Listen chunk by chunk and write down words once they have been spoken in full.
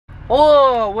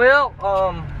Oh, well,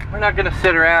 we're not gonna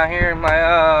sit around here.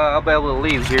 I'll be able to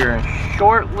leave here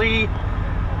shortly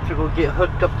to go get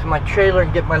hooked up to my trailer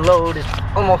and get my load. It's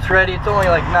almost ready. It's only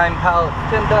like 9 pallets,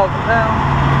 10,000 pounds.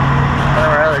 One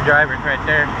of our other drivers right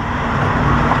there.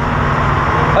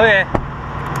 Okay.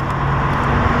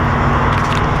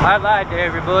 I lied to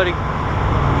everybody.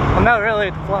 I'm not really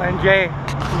at the Flying J.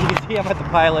 You can see I'm at the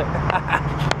pilot.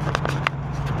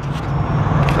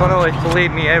 Don't always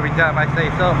believe me every time I say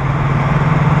so.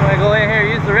 I'm gonna go in here,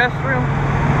 use the restroom,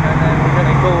 and then we're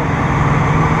gonna go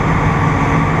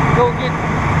get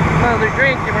another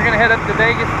drink, and we're gonna head up to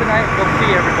Vegas tonight and go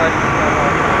see everybody.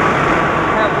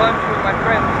 Have lunch with my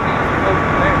friends and go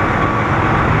from there.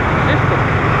 System.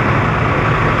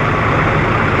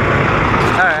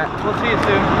 Alright, we'll see you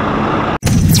soon.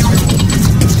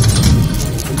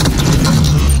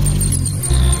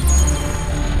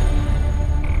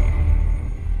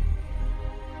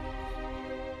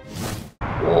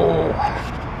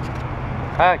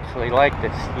 I actually like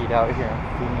this heat out here in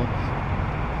Phoenix.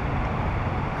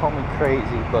 Call me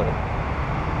crazy, but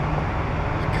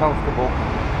it's comfortable.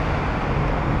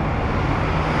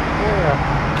 Yeah.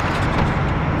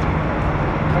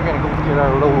 I'm gonna go get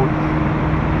our load.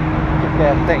 Get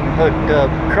that thing hooked up.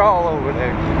 Crawl over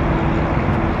there.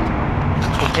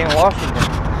 Spokane, Washington.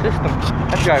 System.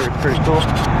 That driver's pretty cool.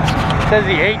 Says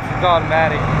he hates his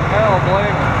automatic. I don't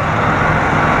blame him.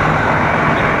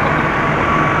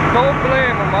 Don't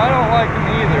blame him, I don't like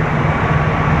him either.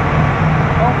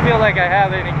 I don't feel like I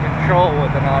have any control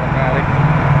with an automatic.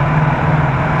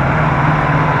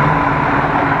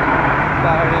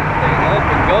 Fire this thing up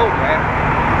and go, man.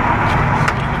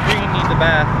 The green needs a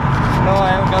bath. No,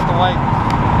 I haven't got the white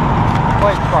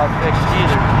spot fixed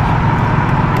either.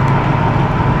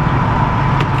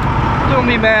 Don't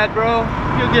be mad, bro.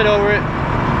 You'll get over it.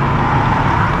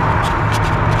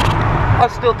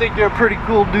 I still think you're a pretty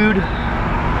cool dude.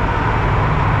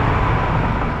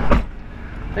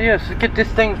 So yes, let's get this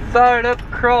thing fired up,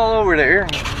 crawl over there,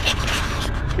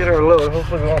 get our load.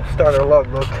 Hopefully we won't start our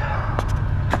logbook.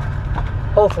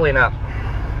 Hopefully not.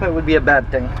 That would be a bad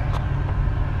thing.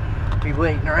 Be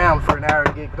waiting around for an hour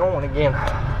to get going again.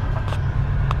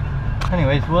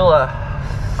 Anyways, we'll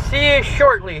see you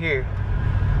shortly here.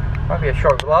 Might be a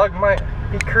short vlog, might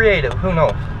be creative, who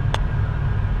knows.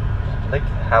 Lake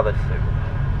Havasu.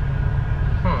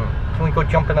 Can we go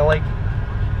jump in a lake?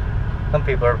 Some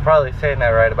people are probably saying that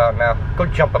right about now. Go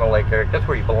jump in a lake, Eric. That's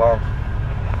where you belong.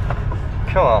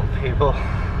 Come on, people.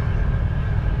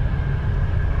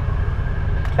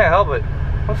 Can't help it.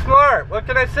 I'm smart. What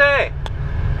can I say?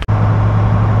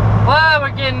 Well,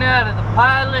 we're getting out of the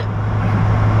pilot.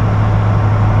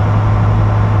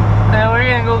 Now we're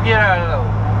gonna go get our load.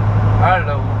 Our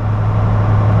load.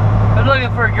 I was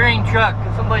looking for a green truck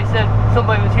because somebody said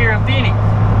somebody was here in Phoenix.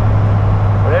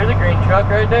 Well, there's a green truck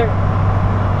right there.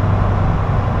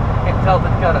 Can't tell if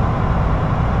it's got a...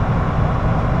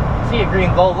 See a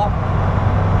green Volvo.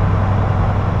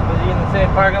 Was he in the same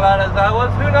parking lot as I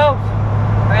was? Who knows?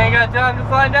 I ain't got time to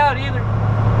find out either.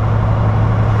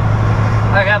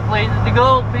 I got places to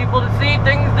go, people to see,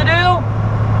 things to do.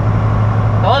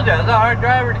 Told you, I was a hard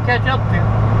driver to catch up to.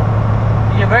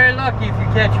 You're very lucky if you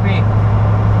catch me.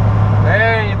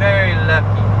 Very, very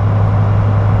lucky.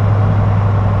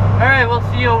 Alright, we'll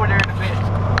see you over there in a bit.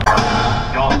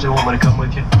 Y'all still want me to come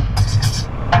with you?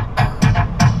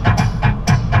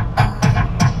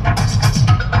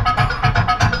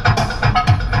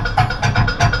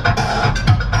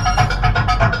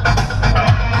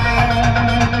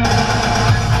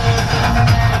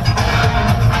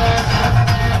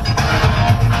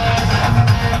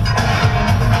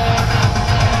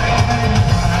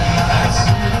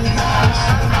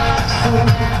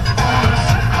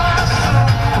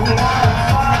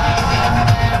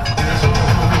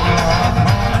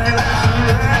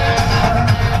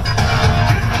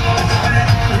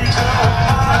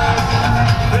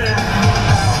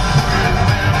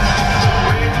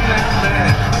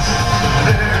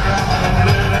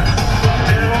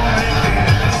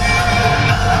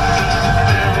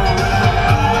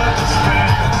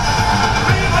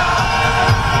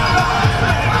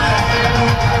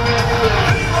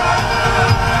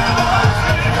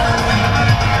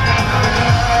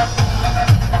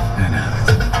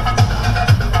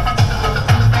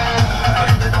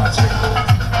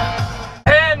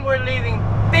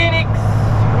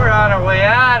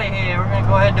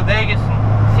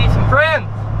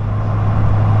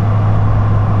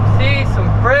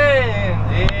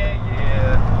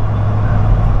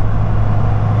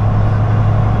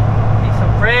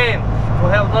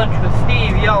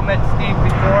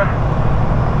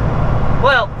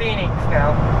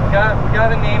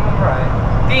 getting them right.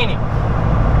 Phoenix.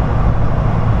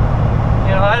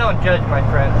 You know, I don't judge my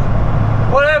friends.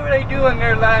 Whatever they do in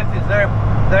their life is their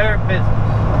business.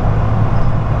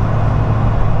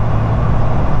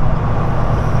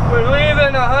 We're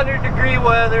leaving 100-degree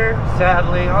weather,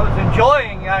 sadly. I was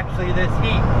enjoying, actually, this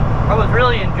heat. I was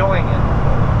really enjoying it.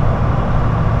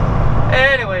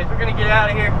 Anyways, we're gonna get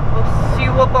out of here. We'll see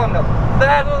you up on the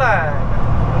battle line.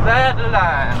 Battle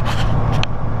line.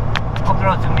 I'll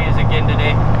throw some music in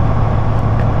today.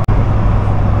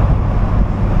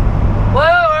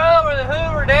 Well, we're over the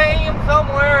Hoover Dam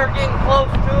somewhere, getting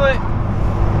close to it.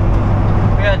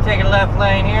 We gotta take a left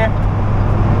lane here.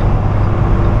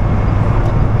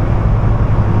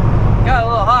 Got a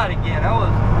little hot again. I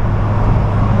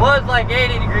was like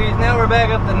 80 degrees, now we're back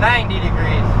up to 90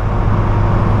 degrees.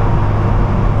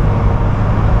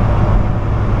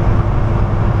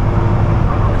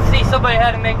 See, somebody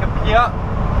had to make a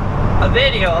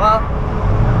video, huh?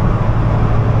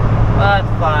 Well,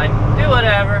 that's fine. Do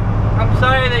whatever. I'm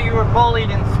sorry that you were bullied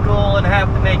in school and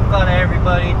have to make fun of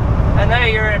everybody. And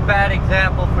that you're a bad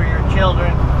example for your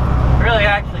children. I really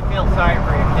actually feel sorry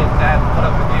for your kids to have to put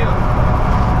up with you.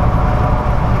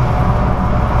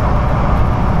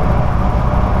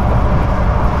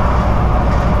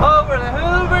 Over the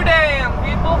Hoover Dam,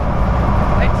 people.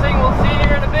 Next thing we'll see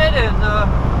here in a bit is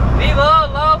Viva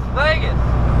Las Vegas.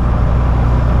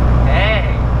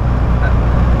 Hey.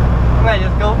 I might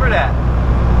just go for that.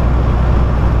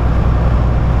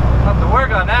 I'll have to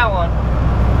work on that one.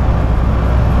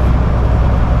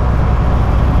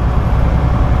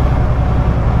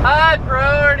 High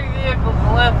priority vehicles in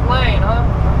the left lane, huh?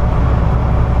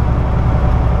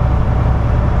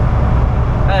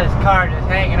 This car just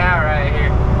hanging out right here.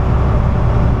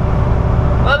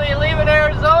 Whether you leaving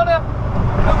Arizona,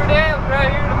 Hoover Dam's right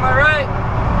here to my right.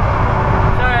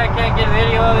 Sorry I can't get a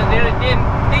video of it. They didn't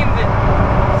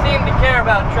seem to care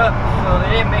about trucks, so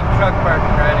they didn't make truck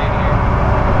parking right in here.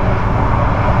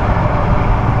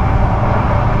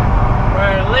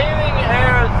 We're leaving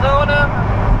Arizona,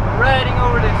 riding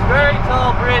over this very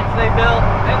tall bridge they built,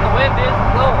 and the wind is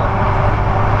blowing.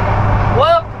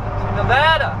 Welcome to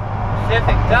Nevada,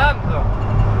 Pacific time zone.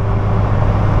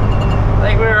 I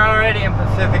think we were already in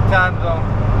Pacific time zone.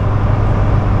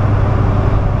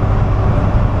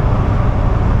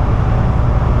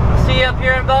 See you up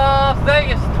here in Las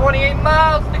Vegas, 28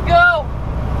 miles to go.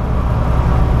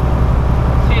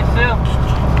 See you soon.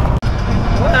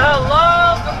 Well,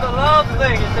 welcome to Las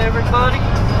Vegas, everybody.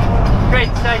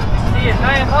 Great sight to see at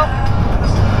night, huh?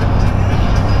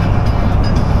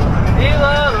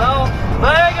 Viva Las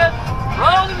Vegas.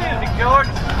 Roll the music,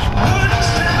 George.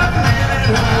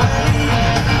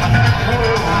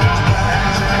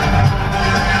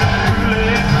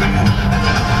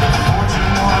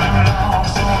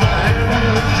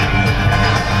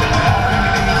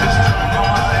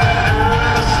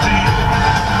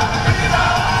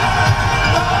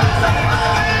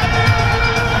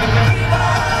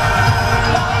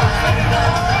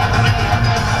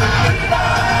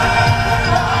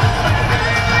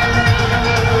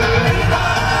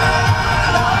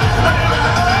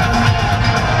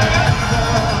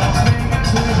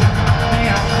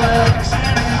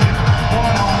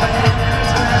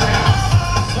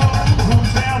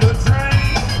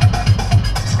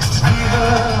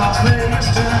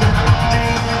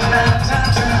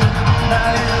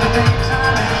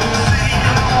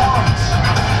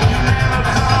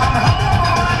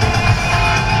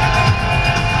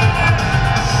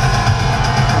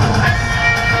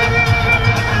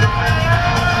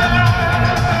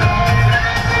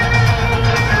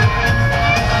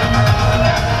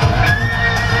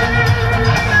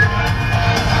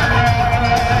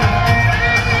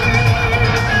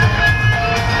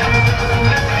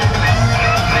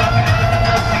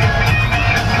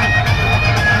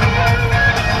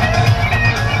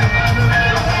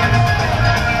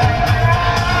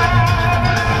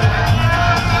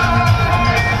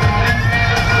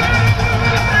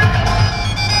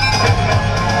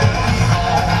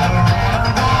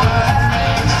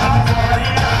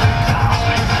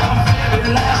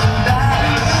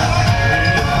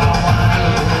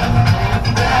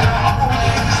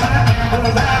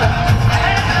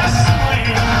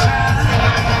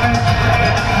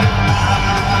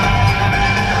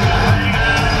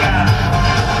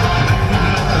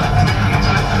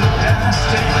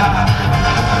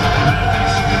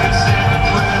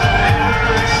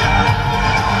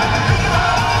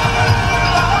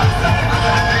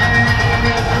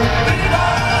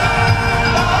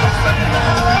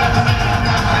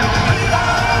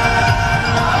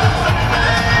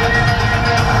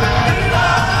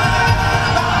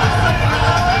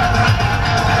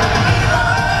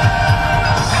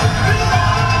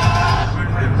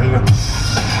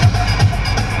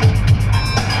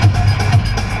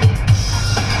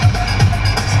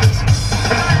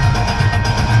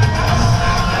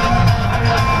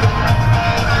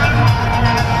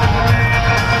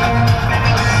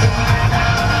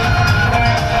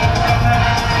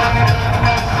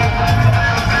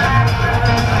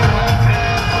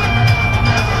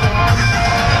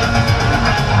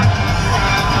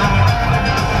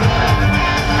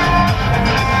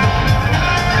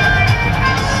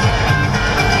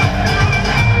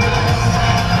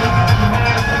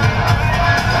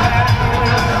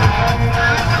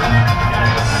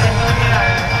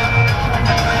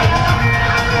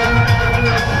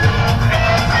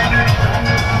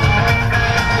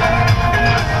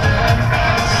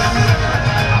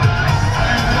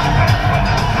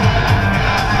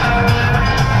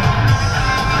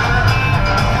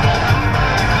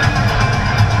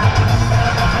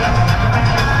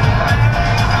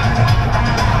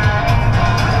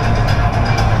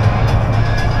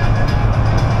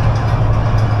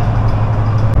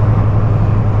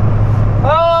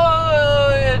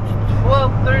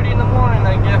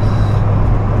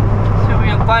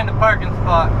 find a parking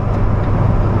spot.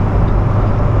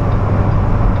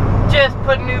 Just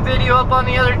put a new video up on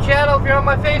the other channel. If you're on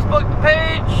my Facebook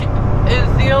page,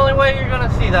 is the only way you're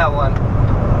gonna see that one.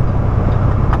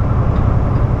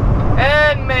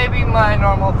 And maybe my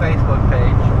normal Facebook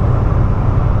page.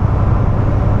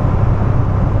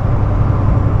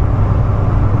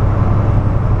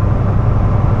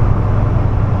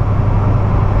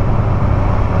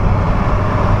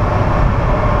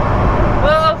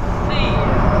 Well, let's see.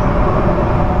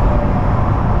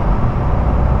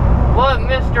 What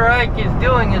Mr. Ike is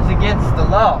doing is against the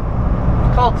law.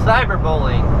 It's called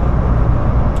cyberbullying.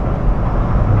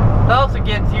 It's also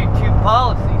against YouTube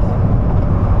policies.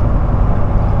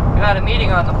 Got a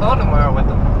meeting on the phone tomorrow with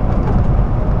them.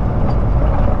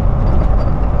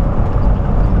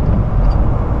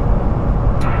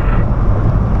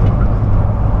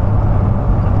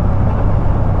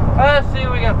 Let's see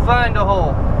if we can find a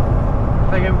hole.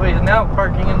 Looks like everybody's now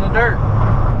parking in the dirt.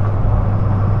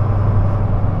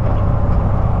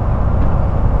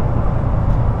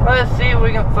 Let's see if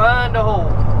we can find a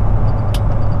hole.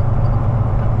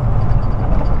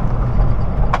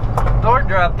 Lord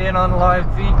dropped in on the live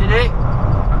feed today.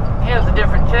 He has a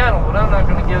different channel, but I'm not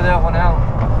going to give that one out.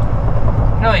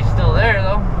 No, he's still there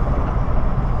though.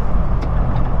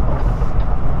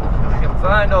 We can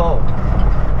find a hole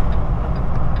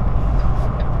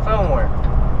somewhere.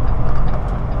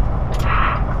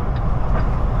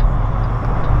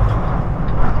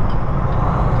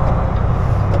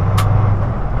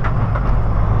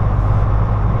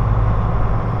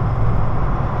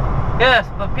 Yes,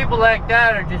 but people like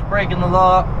that are just breaking the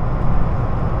law.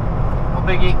 No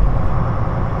biggie.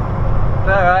 It's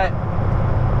alright.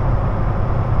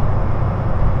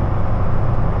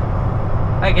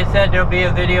 Like I said, there'll be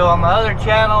a video on my other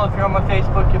channel. If you're on my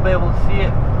Facebook, you'll be able to see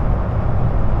it.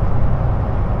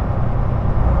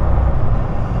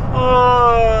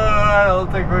 Oh, I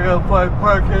don't think we're gonna find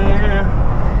parking here.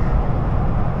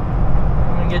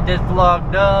 I'm gonna get this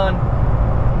vlog done.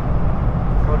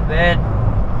 Go to bed.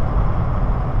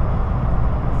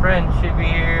 Friends should be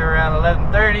here around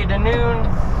 11:30 to noon.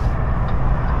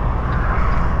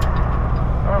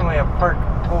 Normally I park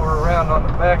over around on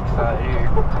the back side here.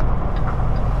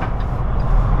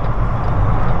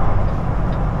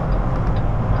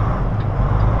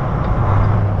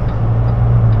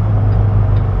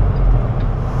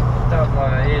 Stop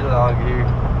my A-log here.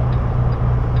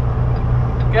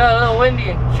 Got a little windy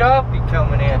and choppy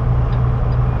coming in.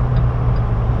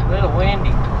 A little windy.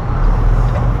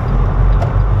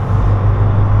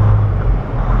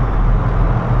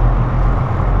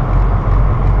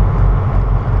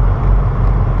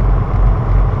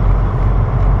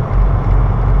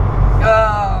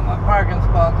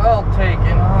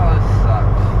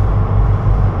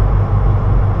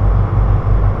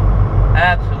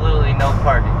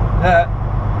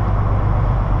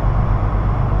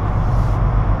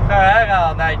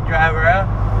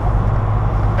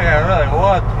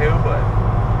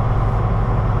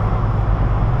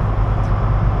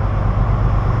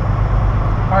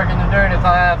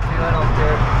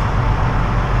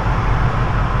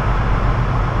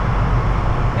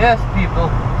 Yes, people,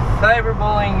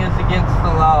 cyberbullying is against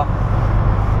the law.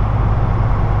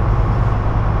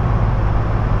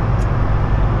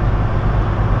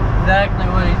 Exactly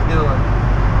what he's doing.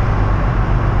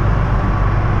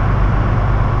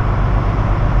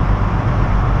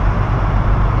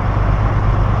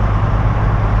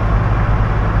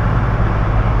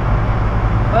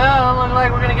 Well, it looks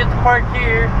like we're gonna get to park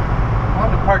here. I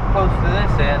wanted to park close to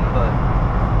this end, but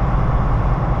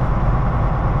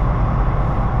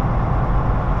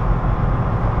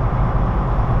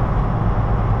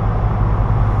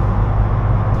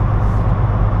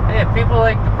people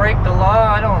like to break the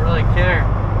law. I don't really care.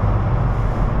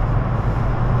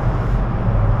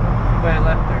 Everybody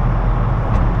left there.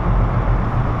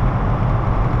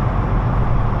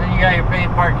 Then you got your paid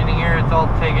parking here. It's all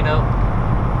taken up.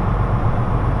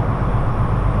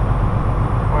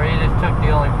 Or you just took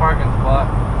the only parking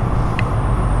spot. I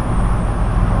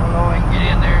don't know if I can get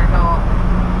in there or not.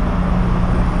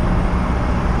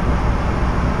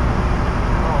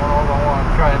 I don't know if I want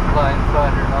to try to fly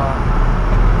inside or not.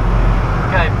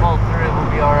 Guy pulled through it, we'll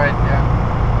be alright there.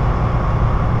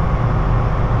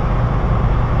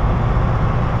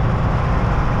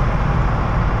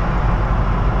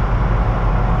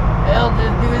 Hell,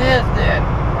 just do this then.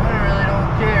 I really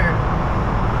don't care.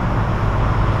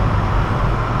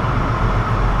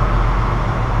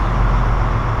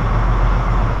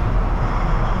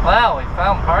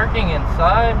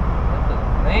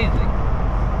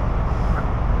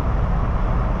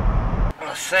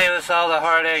 us all the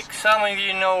heartache. Some of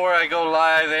you know where I go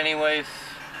live anyways.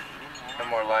 No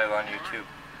more live on YouTube.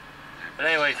 But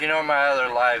anyways, you know my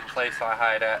other live place I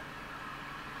hide at.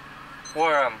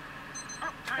 Where I'm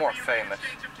more famous.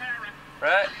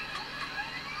 Right?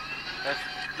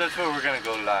 That's where we're gonna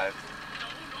go live.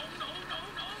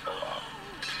 So,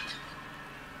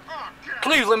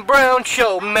 Cleveland Brown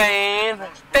Show, man.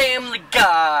 Family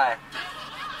Guy.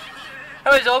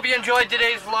 Anyways, I hope you enjoyed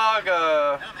today's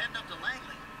vlog.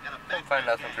 Couldn't find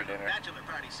nothing for dinner.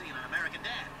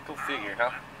 Go figure,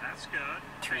 huh?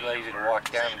 Too lazy to walk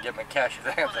down and get my cash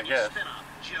advance, I guess.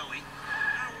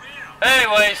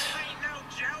 Anyways,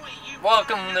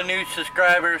 welcome the new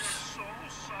subscribers.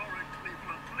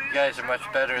 You guys are much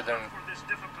better than,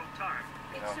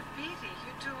 you know,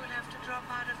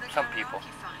 some people.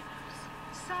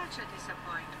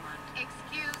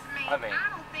 I mean,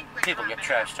 people get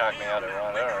trash talk me out of it.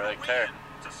 I don't really care.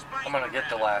 I'm gonna get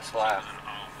the last laugh.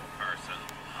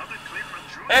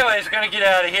 Anyways, gonna get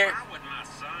out of here.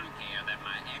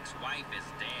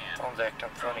 Phone's acting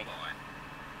funny.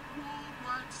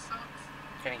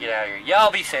 Gonna get out of here.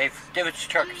 Y'all be safe. Give it your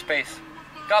truck space.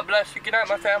 God bless you. Good night,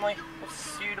 my family. We'll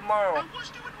see you tomorrow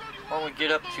when we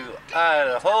get up to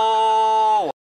Idaho.